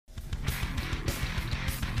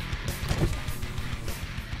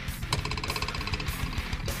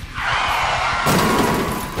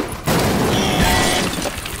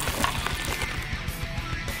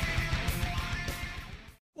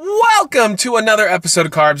welcome to another episode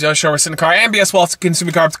of CarBS. Yo, show we're sitting in the car. CarBS while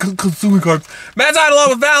consuming carbs. Matt's on along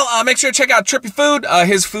with Val. Make sure to check out Trippy Food,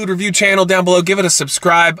 his food review channel down below. Give it a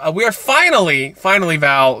subscribe. We are finally,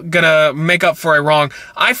 Val, gonna make up for a wrong.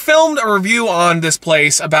 I filmed a review on this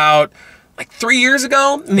place about like 3 years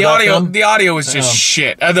ago, and the audio was just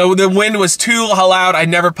shit. The wind was too loud. I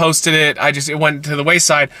never posted it. It went to the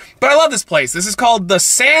wayside. But I love this place. This is called the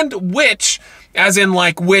Sandwitch, as in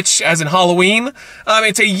like witch, as in Halloween.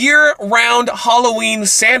 It's a year-round Halloween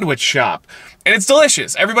sandwich shop, and it's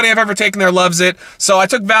delicious. Everybody I've ever taken there loves it. So I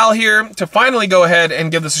took Val here to finally go ahead and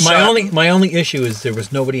give this a shot. My only issue is there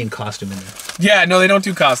was nobody in costume in there. Yeah, no, they don't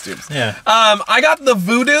do costumes. Yeah. I got the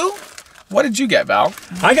voodoo. What did you get, Val?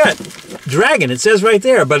 I got dragon. It says right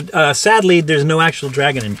there, but sadly, there's no actual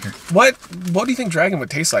dragon in here. What do you think dragon would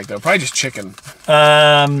taste like, though? Probably just chicken.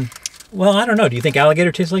 Well, I don't know. Do you think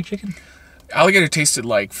alligator tastes like chicken? Alligator tasted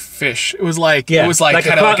like fish. It was like kind of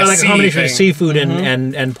like a combination of seafood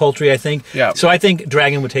and poultry, I think. Yeah. So I think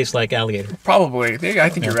dragon would taste like alligator. Probably. I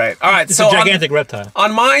think you're right. All right. It's a gigantic reptile.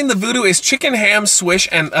 On mine, the voodoo is chicken ham Swiss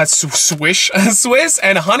and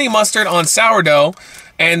honey mustard on sourdough.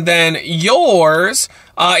 And then yours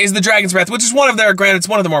is the Dragon's Breath, which is one of their, granted, it's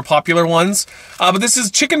one of the more popular ones. But this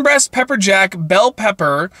is chicken breast, pepper jack, bell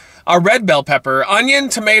pepper, red bell pepper, onion,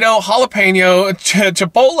 tomato, jalapeno,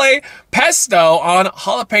 chipotle, pesto on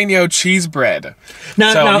jalapeno cheese bread.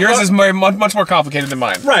 Now yours is much more complicated than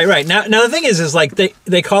mine. Right. Now the thing is like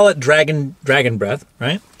they call it dragon breath,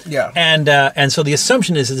 right? Yeah. And so the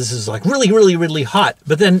assumption is that this is like really hot,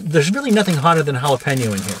 but then there's really nothing hotter than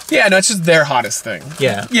jalapeno in here. Yeah, no, it's just their hottest thing.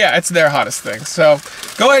 Yeah. Yeah, it's their hottest thing. So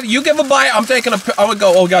go ahead, you give a bite. I'm gonna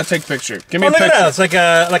go. Oh, gotta take a picture. Give me a picture. Look at that. It's like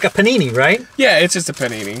a panini, right? Yeah, it's just a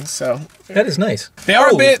panini. So that is nice. They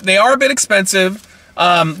are a bit expensive.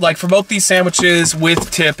 Like for both these sandwiches with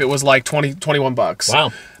tip, it was like 21 bucks.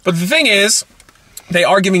 Wow. But the thing is, they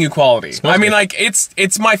are giving you quality. I mean, like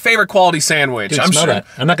it's my favorite quality sandwich. Dude, I'm sure. That.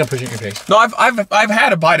 I'm not gonna push it in your face. No, I've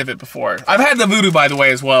had a bite of it before. I've had the voodoo, by the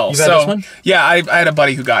way, as well. You've had this one? Yeah, I had a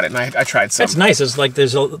buddy who got it, and I tried some. That's nice. It's like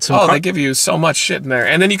there's some. Oh, they give you so much shit in there,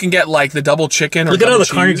 and then you can get like the double chicken. Or look at all the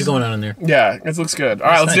cheese. carnage going on in there. Yeah, it looks good. All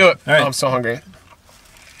right, let's do it. All right. Oh, I'm so hungry.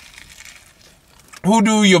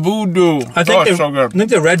 Voodoo, you voodoo. I think it's so good. I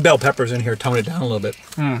think the red bell peppers in here tone it down a little bit.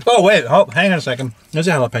 Oh wait, hang on a second. There's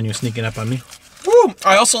a jalapeno sneaking up on me. Woo.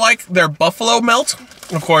 I also like their buffalo melt.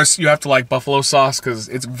 Of course, you have to like buffalo sauce because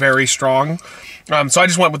it's very strong. So I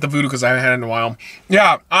just went with the voodoo because I haven't had it in a while.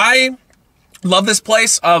 Yeah, I love this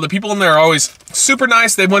place. The people in there are always super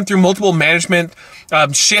nice. They went through multiple management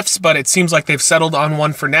shifts, but it seems like they've settled on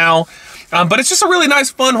one for now. But it's just a really nice,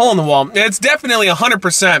 fun hole in the wall. It's definitely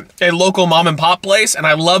 100% a local mom and pop place, and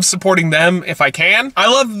I love supporting them if I can.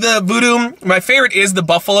 I love the voodoo. My favorite is the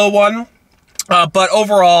buffalo one. But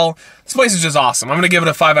overall, this place is just awesome. I'm going to give it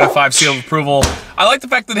a 5 out of 5 seal of approval. I like the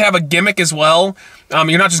fact that they have a gimmick as well.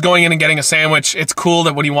 You're not just going in and getting a sandwich. It's cool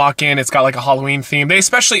that when you walk in, it's got like a Halloween theme. They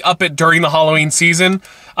especially up it during the Halloween season,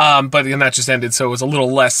 but then that just ended, so it was a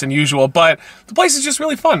little less than usual. But the place is just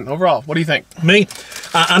really fun overall. What do you think? Me?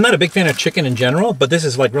 I'm not a big fan of chicken in general, but this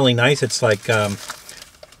is like really nice. It's like, I'm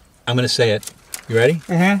going to say it. You ready?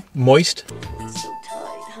 Mm-hmm. Moist. It's so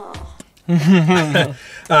tight,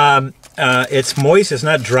 huh? It's moist, it's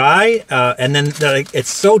not dry, and then it's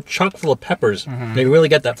so chock full of peppers. They really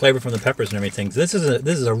get that flavor from the peppers and everything. This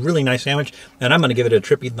is a really nice sandwich, and I'm going to give it a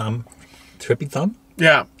trippy thumb. Trippy thumb?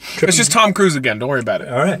 Yeah. It's just Tom Cruise again. Don't worry about it.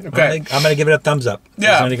 All right. Okay. I'm going to give it a thumbs up.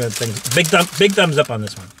 Yeah. Big thumbs up on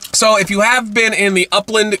this one. So if you have been in the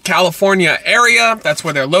Upland, California area, that's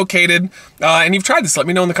where they're located, and you've tried this, let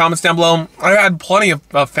me know in the comments down below. I've had plenty of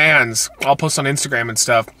fans. I'll post on Instagram and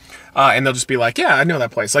stuff. And they'll just be like, yeah, I know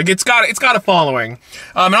that place. Like, it's got a following.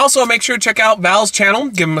 And also make sure to check out Val's channel.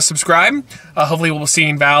 Give him a subscribe. Hopefully we'll be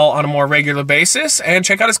seeing Val on a more regular basis. And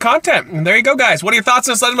check out his content. And there you go, guys. What are your thoughts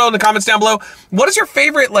on this? Let them know in the comments down below. What is your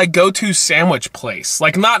favorite, like, go-to sandwich place?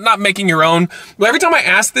 Like, not making your own. Well, every time I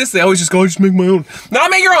ask this, they always just go, just make my own. Not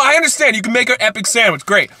make your own. I understand. You can make an epic sandwich.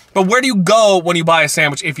 Great. But where do you go when you buy a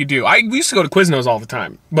sandwich if you do? We used to go to Quiznos all the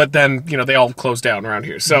time. But then, you know, they all closed down around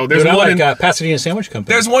here. So there's one in Pasadena Sandwich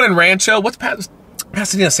Company. There's one in Rancho. What's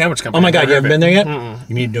Pasadena Sandwich Company? Oh my God, you haven't been there yet?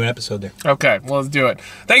 You need to do an episode there. Okay, well, let's do it.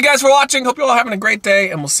 Thank you guys for watching. Hope you all are having a great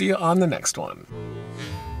day, and we'll see you on the next one.